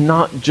 It's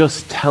not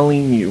just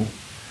telling you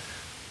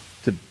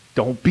to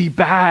don't be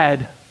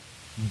bad,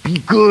 be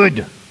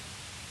good.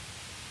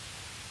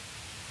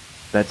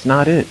 That's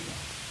not it.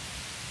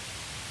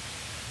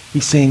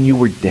 He's saying you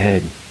were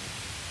dead,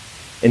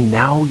 and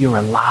now you're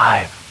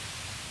alive.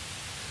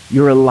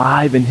 You're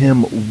alive in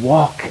him.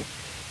 Walk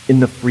in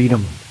the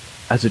freedom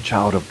as a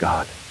child of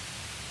God.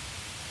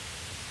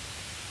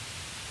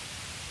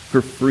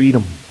 For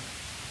freedom,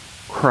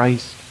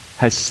 Christ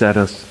has set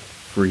us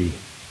free.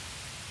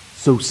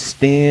 So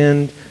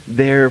stand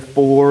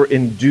therefore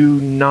and do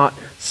not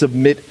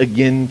submit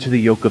again to the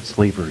yoke of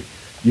slavery.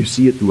 You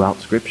see it throughout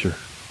Scripture,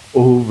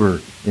 over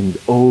and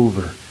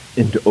over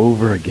and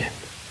over again.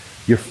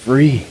 You're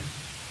free.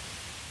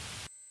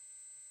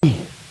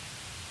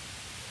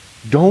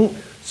 Don't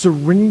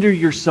surrender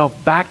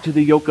yourself back to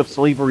the yoke of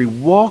slavery.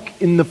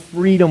 Walk in the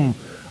freedom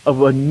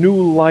of a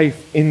new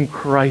life in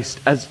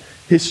Christ as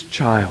his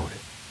child.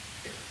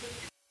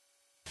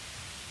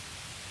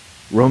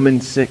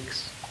 Romans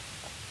 6,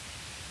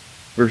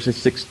 verses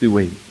 6 through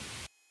 8.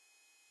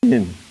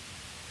 And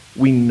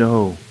we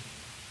know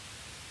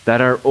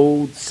that our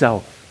old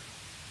self,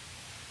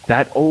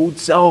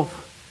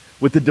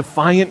 with the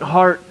defiant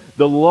heart,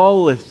 the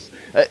lawless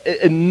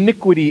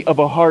iniquity of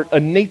a heart, a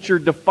nature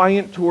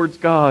defiant towards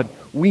God,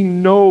 we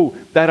know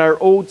that our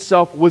old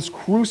self was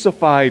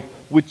crucified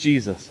with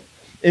Jesus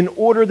in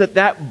order that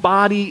that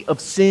body of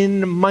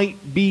sin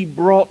might be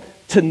brought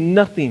to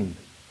nothing,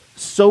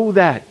 so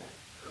that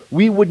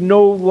we would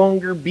no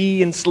longer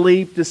be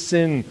enslaved to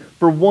sin.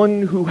 For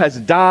one who has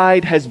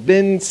died has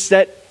been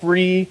set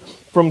free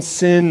from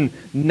sin.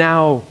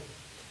 Now,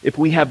 if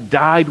we have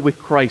died with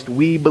Christ,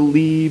 we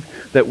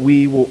believe that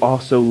we will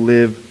also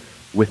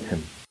live with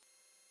him.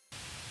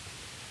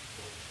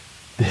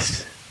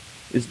 This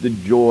is the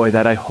joy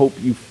that I hope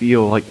you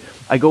feel. Like,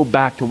 I go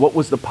back to what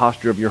was the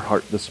posture of your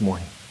heart this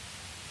morning?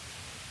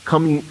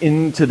 Coming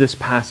into this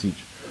passage,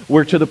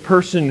 where to the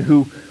person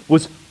who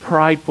was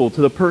prideful,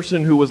 to the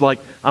person who was like,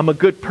 I'm a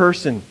good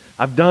person,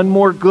 I've done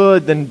more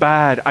good than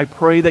bad, I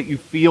pray that you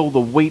feel the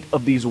weight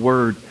of these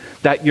words,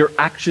 that your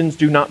actions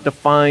do not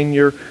define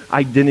your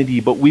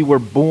identity, but we were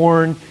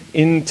born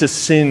into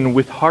sin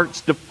with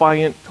hearts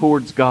defiant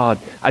towards God.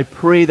 I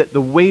pray that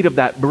the weight of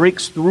that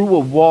breaks through a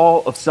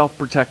wall of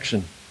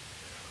self-protection,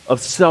 of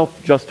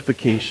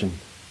self-justification,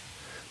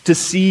 to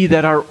see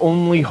that our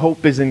only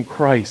hope is in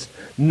Christ,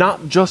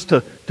 not just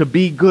to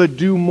be good,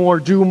 do more,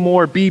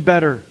 be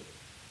better.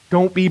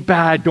 Don't be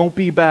bad, don't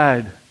be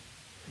bad.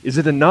 Is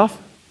it enough?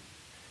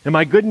 Am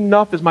I good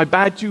enough? Is my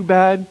bad too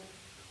bad?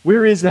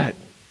 Where is that?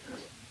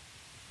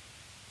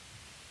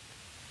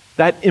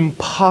 That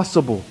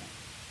impossible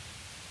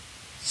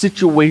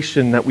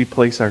situation that we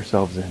place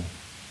ourselves in.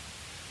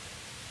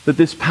 That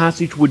this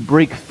passage would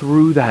break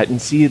through that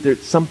and see that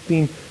there's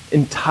something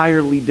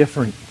entirely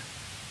different.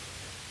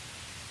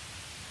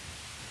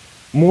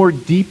 More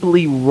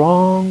deeply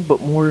wrong,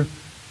 but more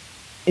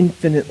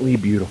infinitely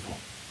beautiful.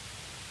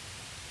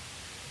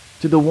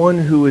 To the one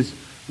who is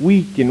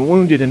weak and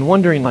wounded and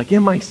wondering, like,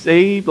 am I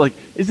saved? Like,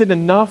 is it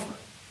enough?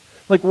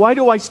 Like, why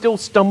do I still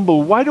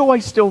stumble? Why do I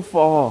still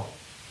fall?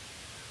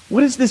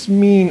 What does this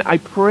mean? I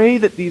pray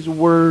that these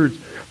words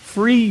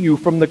free you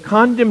from the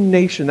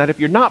condemnation that if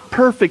you're not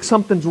perfect,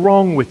 something's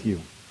wrong with you.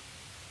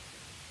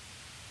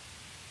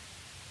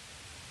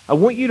 I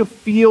want you to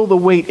feel the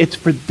weight. It's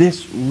for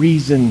this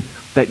reason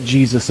that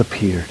Jesus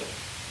appeared.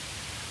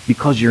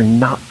 Because you're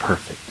not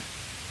perfect.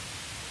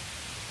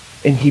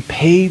 And he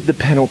paid the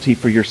penalty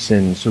for your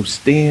sins. So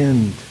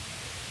stand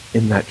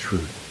in that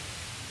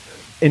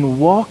truth. And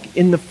walk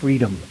in the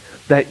freedom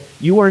that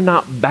you are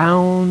not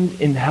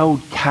bound and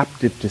held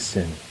captive to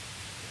sin.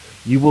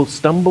 You will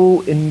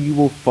stumble and you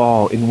will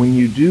fall. And when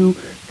you do,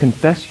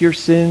 confess your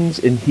sins,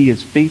 and he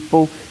is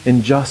faithful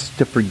and just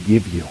to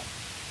forgive you,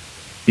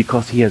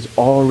 because he has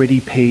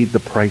already paid the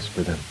price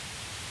for them.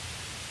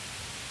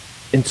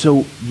 And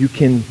so you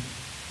can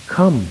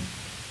come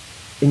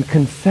and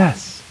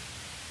confess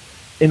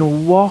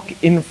and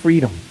walk in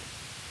freedom.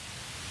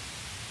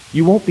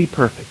 You won't be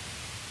perfect,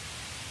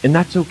 and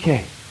that's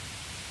okay.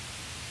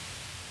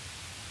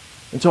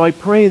 And so I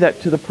pray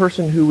that to the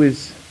person who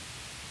is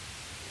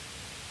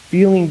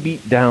feeling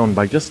beat down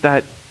by just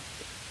that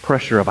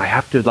pressure of I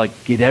have to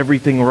get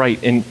everything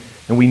right, and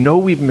we know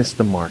we've missed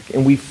the mark,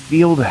 and we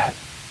feel that.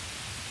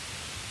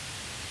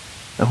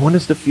 I want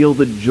us to feel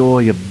the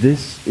joy of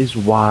this is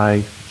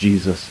why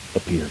Jesus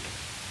appeared.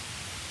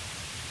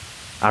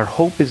 Our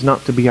hope is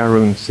not to be our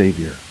own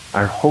Savior.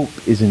 Our hope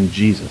is in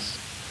Jesus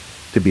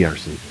to be our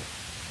Savior.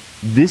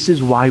 This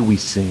is why we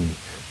sing.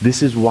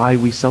 This is why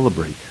we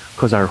celebrate.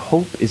 Because our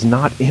hope is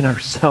not in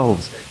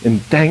ourselves. And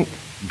thank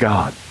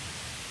God.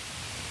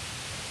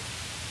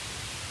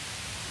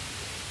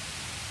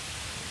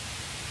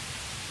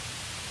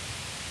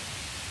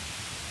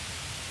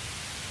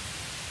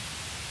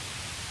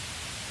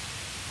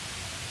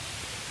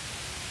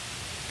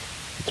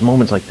 It's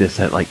moments like this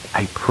that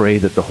I pray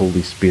that the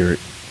Holy Spirit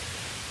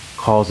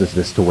causes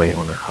this to weigh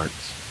on our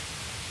hearts.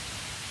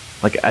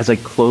 As I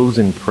close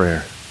in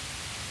prayer,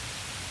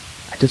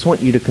 I just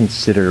want you to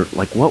consider,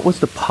 what was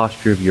the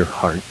posture of your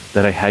heart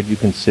that I had you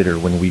consider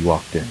when we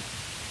walked in?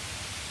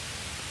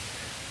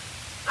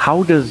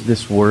 How does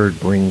this word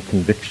bring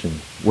conviction?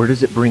 Where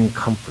does it bring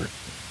comfort?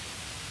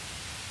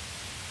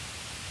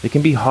 It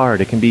can be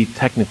hard. It can be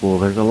technical.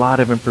 There's a lot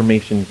of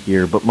information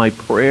here. But my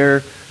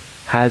prayer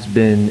has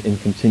been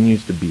and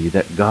continues to be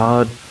that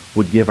God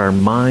would give our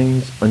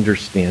minds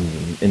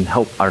understanding and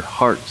help our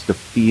hearts to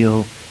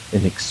feel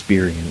and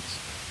experience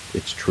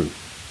its truth.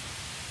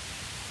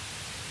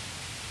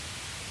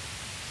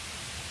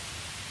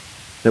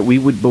 That we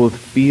would both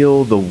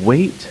feel the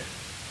weight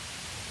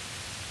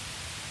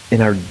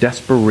in our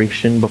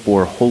desperation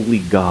before a holy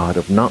God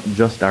of not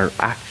just our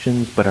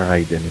actions, but our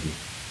identity.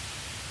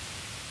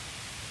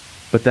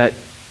 But that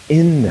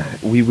in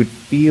that we would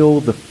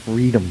feel the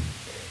freedom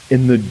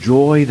and the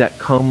joy that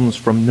comes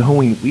from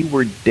knowing we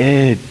were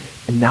dead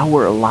and now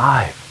we're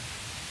alive.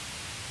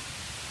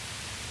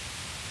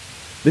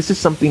 This is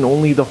something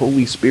only the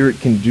Holy Spirit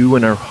can do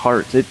in our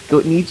hearts. It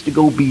needs to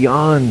go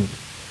beyond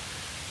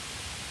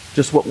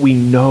just what we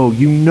know.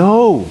 You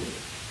know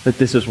that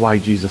this is why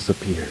Jesus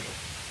appeared.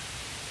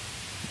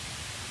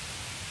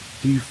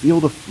 Do you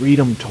feel the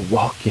freedom to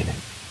walk in it?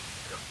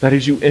 That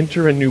as you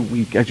enter a new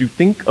week, as you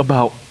think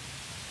about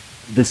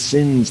the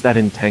sins that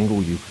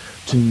entangle you,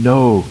 to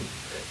know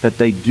that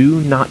they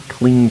do not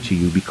cling to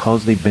you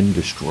because they've been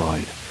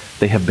destroyed.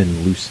 They have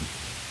been loosened.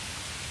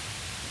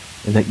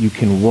 And that you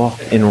can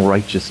walk in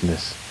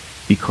righteousness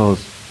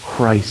because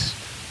Christ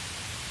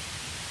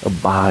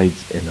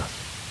abides in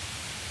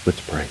us.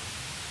 Let's pray.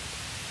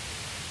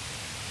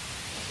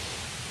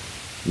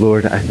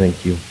 Lord, I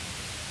thank you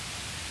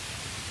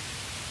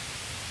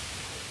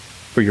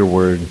for your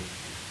word,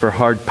 for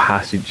hard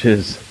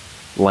passages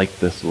like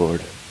this,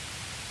 Lord,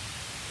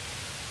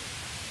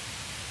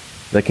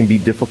 that can be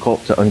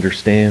difficult to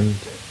understand,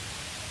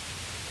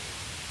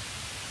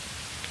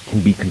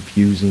 can be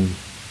confusing.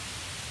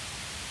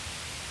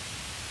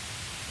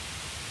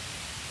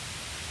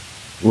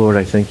 Lord,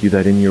 I thank you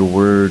that in your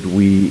word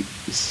we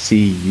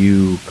see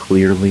you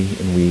clearly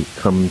and we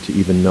come to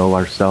even know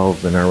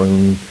ourselves in our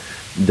own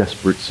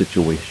desperate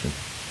situation.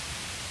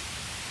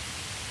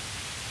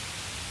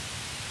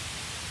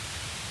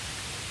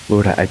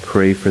 Lord, I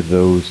pray for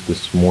those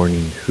this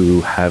morning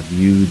who have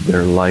viewed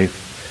their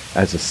life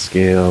as a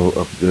scale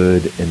of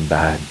good and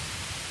bad.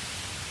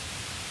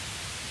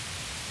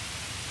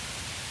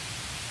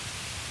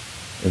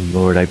 And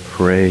Lord, I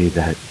pray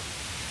that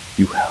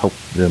you help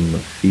them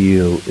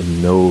feel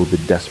and know the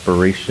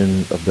desperation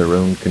of their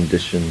own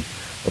condition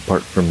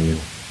apart from you.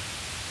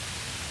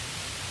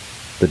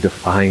 The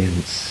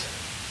defiance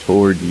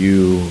toward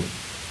you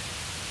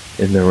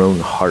in their own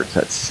hearts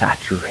that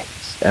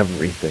saturates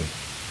everything.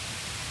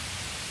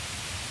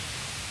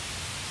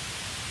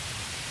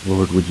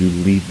 Lord, would you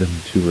lead them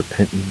to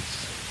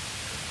repentance,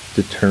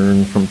 to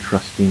turn from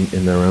trusting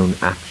in their own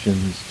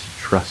actions, to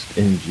trust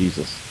in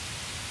Jesus.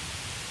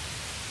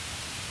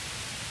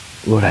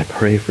 Lord, I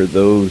pray for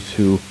those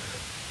who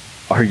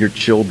are your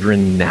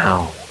children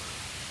now,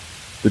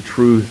 the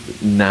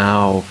truth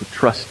now, for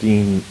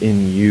trusting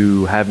in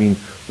you, having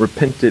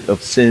repented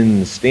of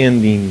sin,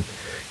 standing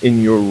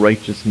in your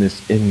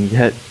righteousness, and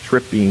yet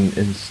tripping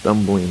and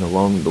stumbling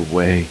along the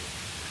way,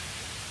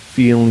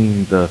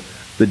 feeling the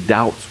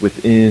doubts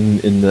within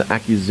and the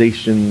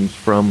accusations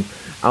from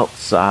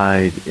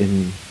outside,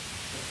 and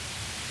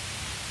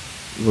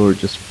Lord,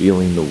 just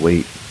feeling the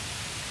weight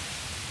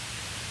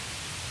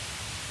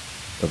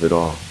of it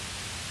all.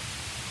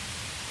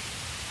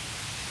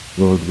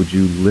 Lord, would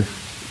you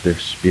lift their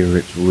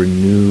spirits,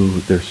 renew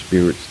their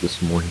spirits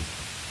this morning.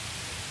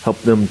 Help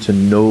them to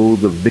know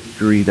the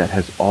victory that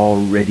has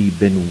already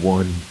been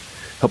won.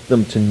 Help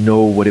them to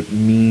know what it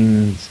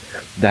means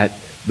that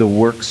the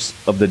works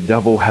of the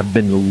devil have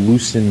been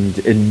loosened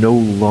and no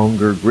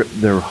longer grip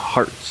their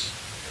hearts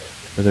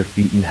or their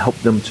feet, and help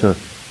them to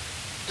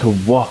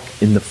walk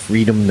in the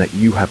freedom that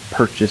you have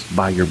purchased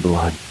by your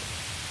blood.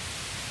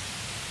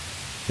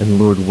 And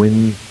Lord,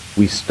 when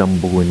we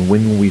stumble and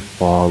when we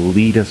fall,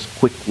 lead us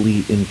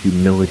quickly in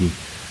humility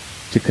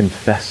to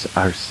confess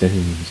our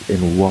sins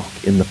and walk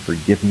in the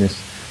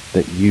forgiveness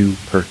that you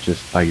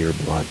purchased by your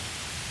blood.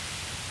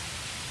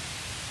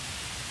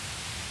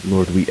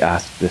 Lord, we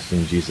ask this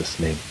in Jesus'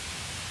 name.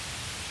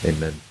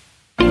 Amen.